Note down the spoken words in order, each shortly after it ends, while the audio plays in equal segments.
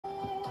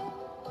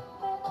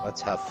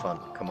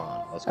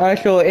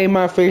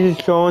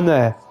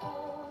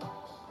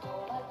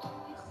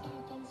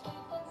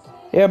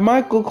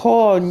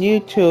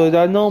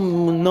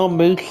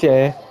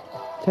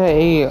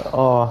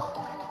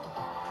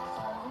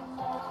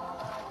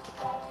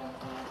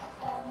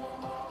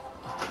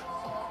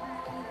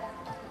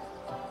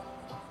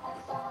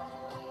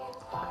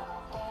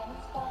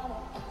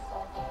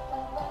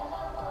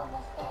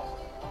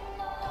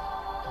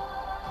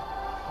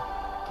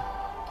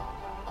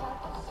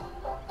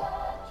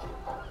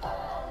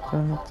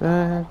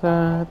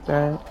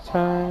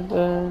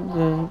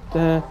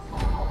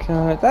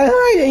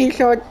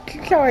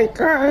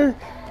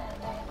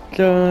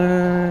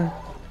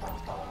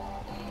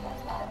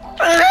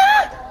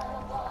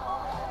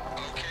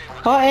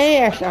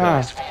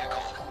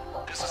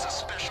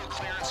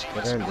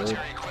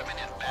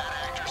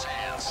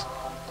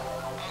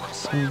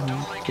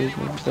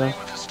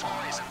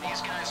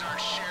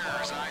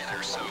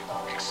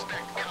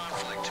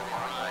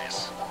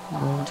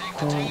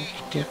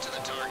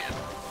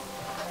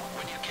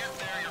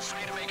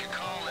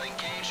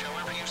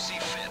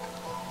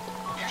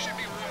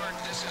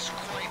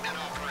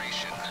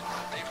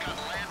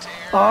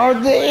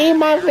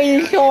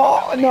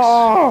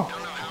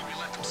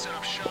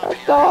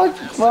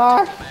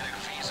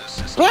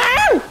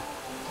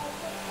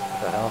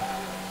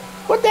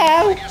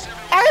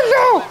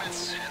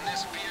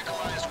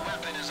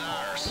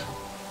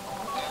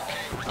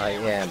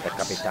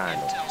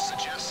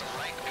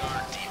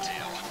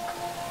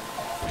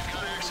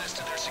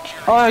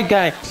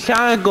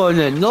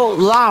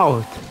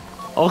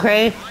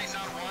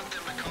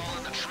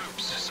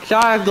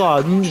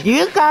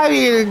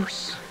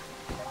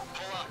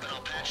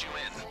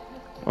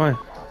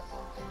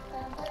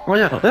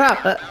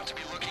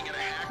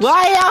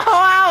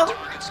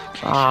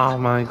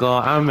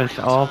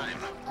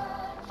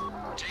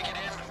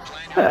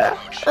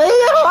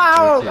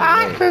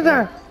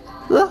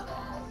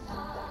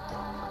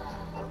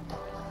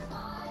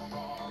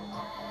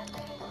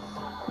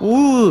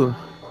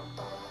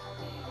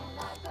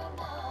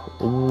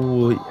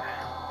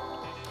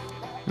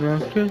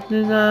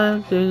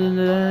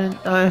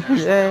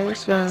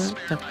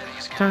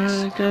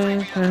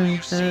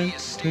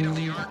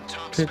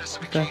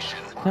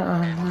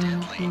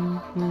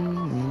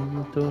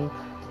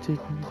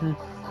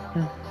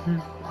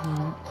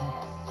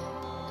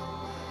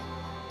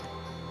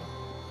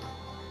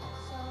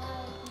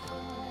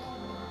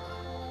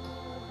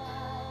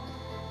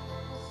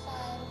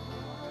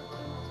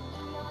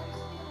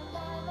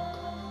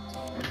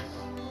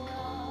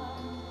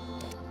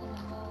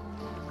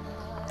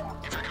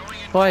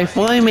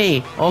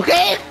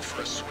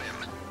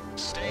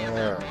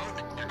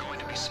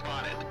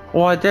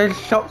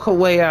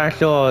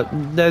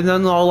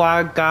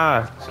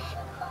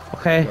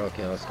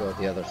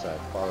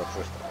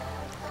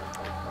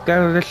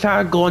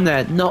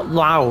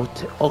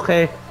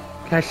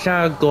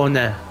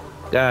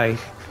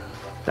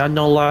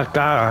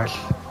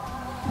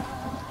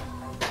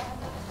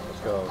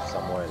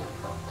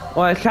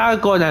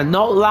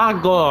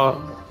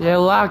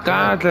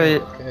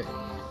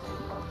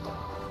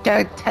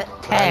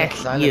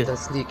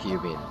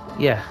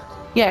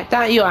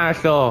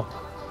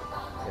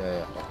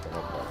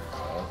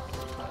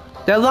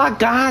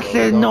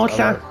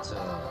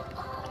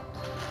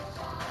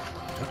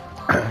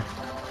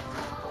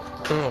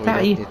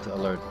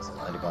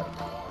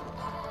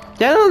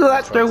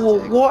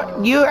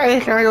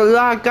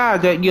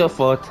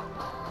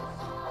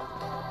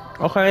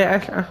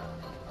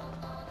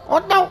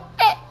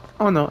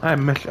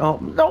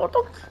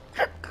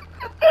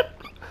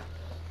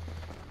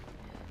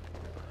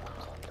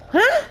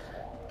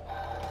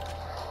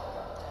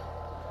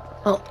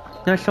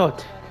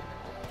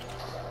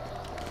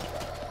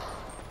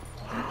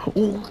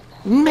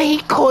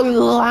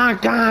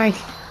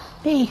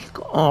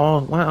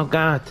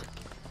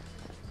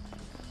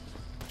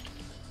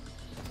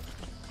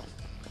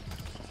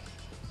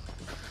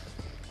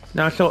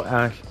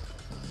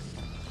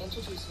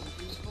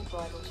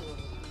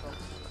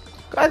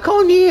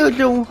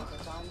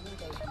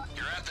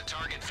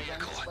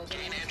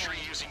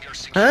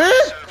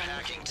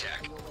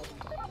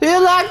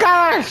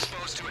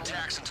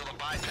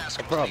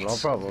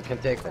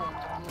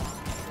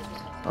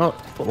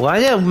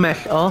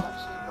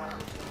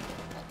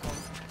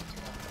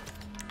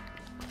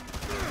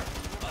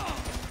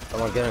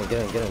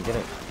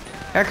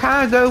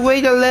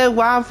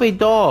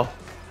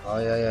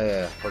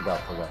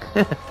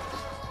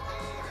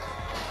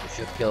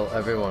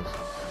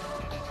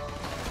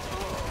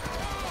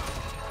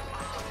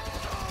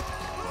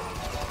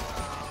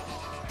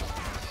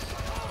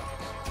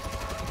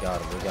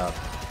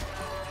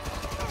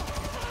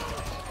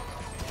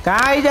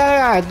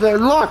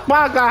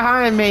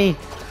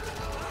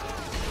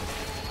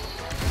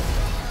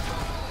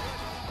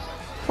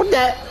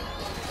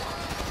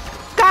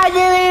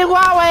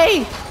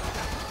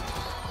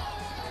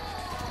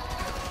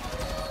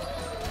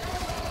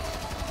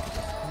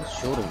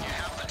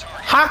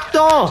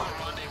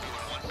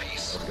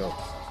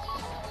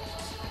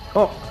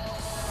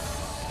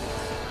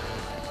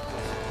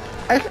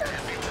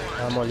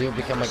Well, you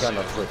become a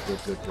gunner.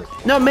 Good.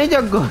 No, me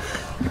the go.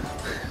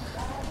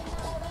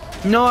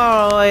 No,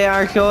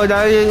 I showed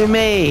that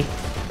me.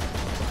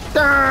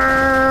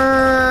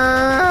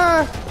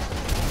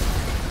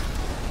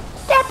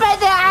 Step at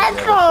the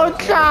asshole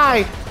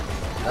side.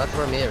 Not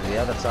from here, the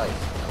other side.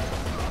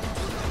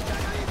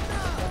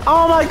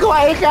 Oh my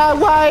god, I can't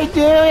wait to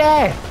do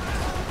it.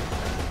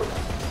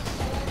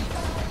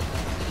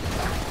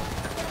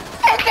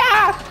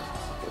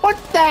 What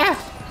the?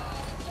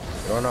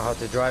 You don't know how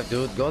to drive,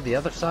 dude? Go the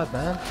other side,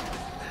 man.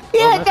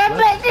 Yeah, Go step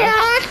at the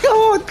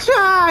asshole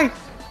side.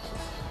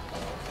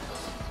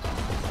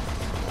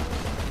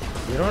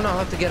 You don't know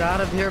how to get out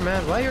of here,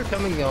 man? Why you're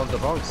coming on the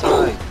wrong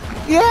side?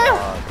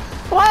 Yeah.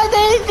 Why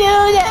did you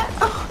do that?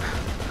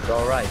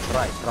 Go right.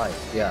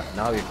 Yeah,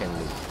 now you can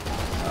leave.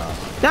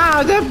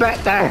 Now they're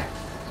better.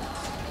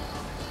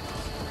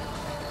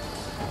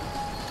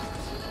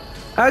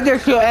 I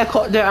just feel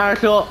echo the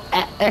asshole.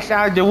 It's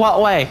the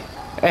what way?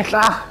 It's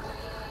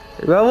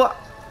what?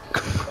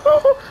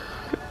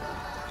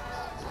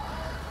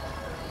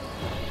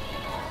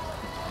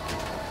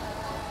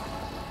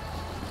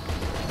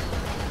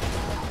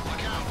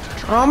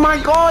 Oh my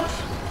god!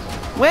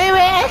 Wait,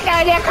 it's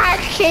I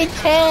can't see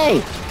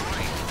too!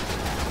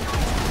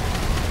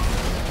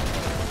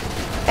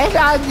 It's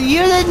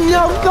you didn't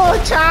know go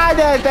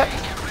China!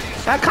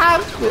 I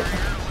can't...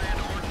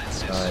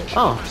 Right.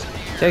 Oh,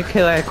 they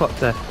kill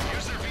helicopter.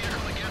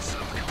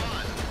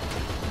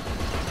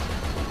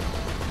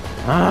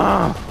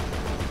 Ah!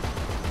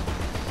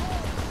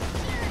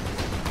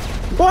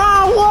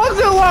 Wow, what's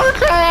the one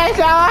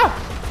treasure?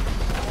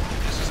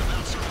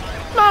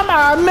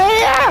 Mamma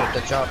mia!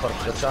 The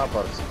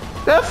choppers.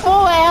 The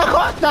full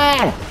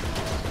helicopter!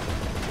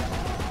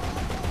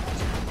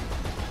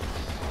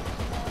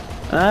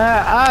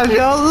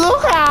 Don't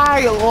look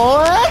at it,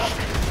 Lord!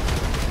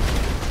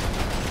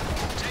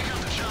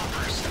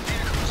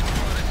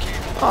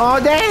 Oh,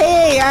 there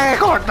he is,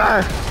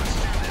 helicopter!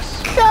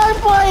 Good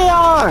for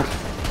yours!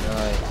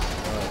 Nice.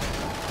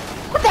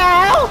 What the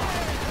hell?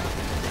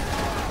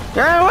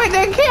 You're with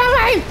the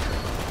killing!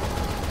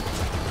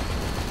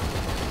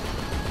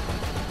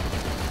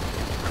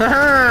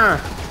 Haha!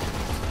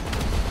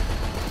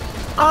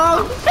 Oh,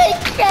 fix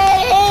it!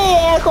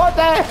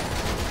 Helicopter!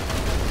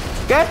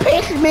 You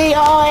pissed me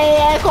off,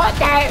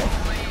 helicopter!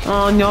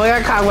 Oh no,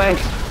 I can't wait!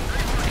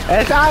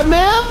 It's a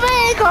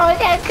movie,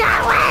 I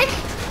can't wait!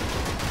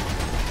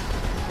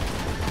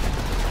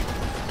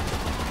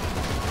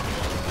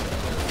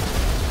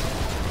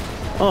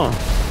 Oh.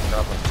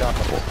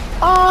 Chopper.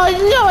 Oh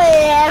no,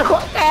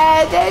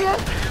 helicopter!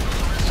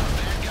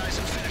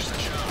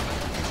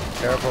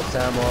 Careful,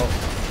 Samuel.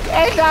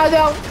 It's not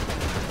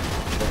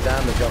The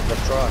damage of the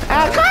truck. I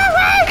can't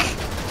wait!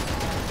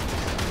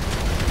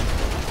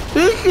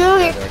 He's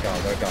shooting! They're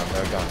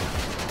gone.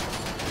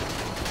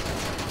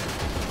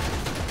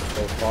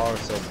 So far,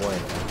 so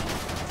bueno.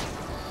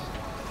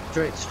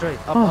 Straight.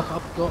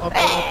 Up, go up.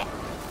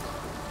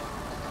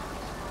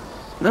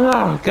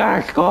 Oh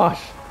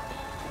gosh.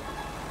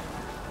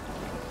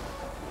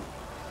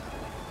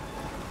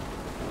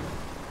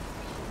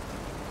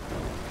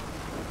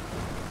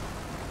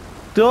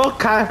 Don't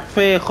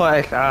cafe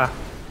quite.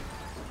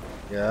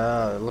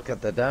 Yeah, look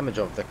at the damage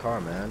of the car,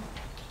 man.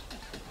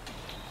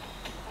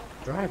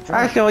 Drive.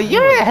 Actually,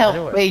 you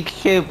help me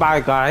shoot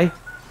bad guy.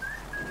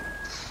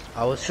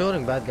 I was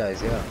shooting bad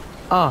guys, yeah.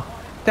 Oh,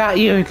 that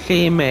you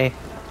see me.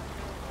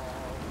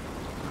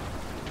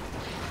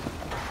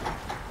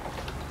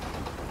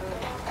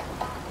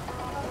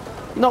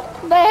 No,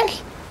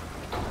 this.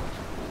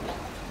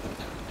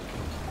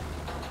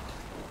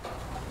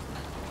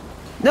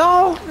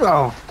 No.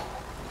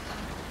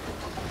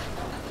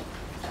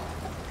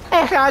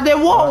 I did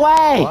what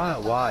way?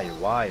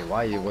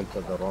 Why you went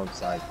to the wrong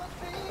side?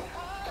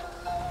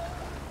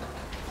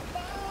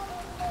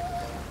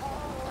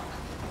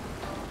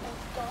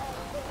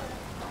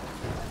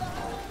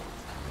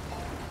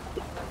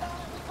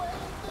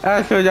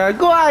 Actually, a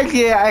good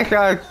idea. I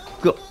should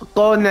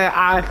go in the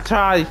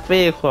outside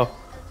vehicle.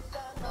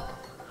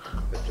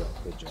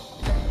 Good job.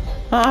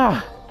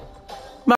 Ah.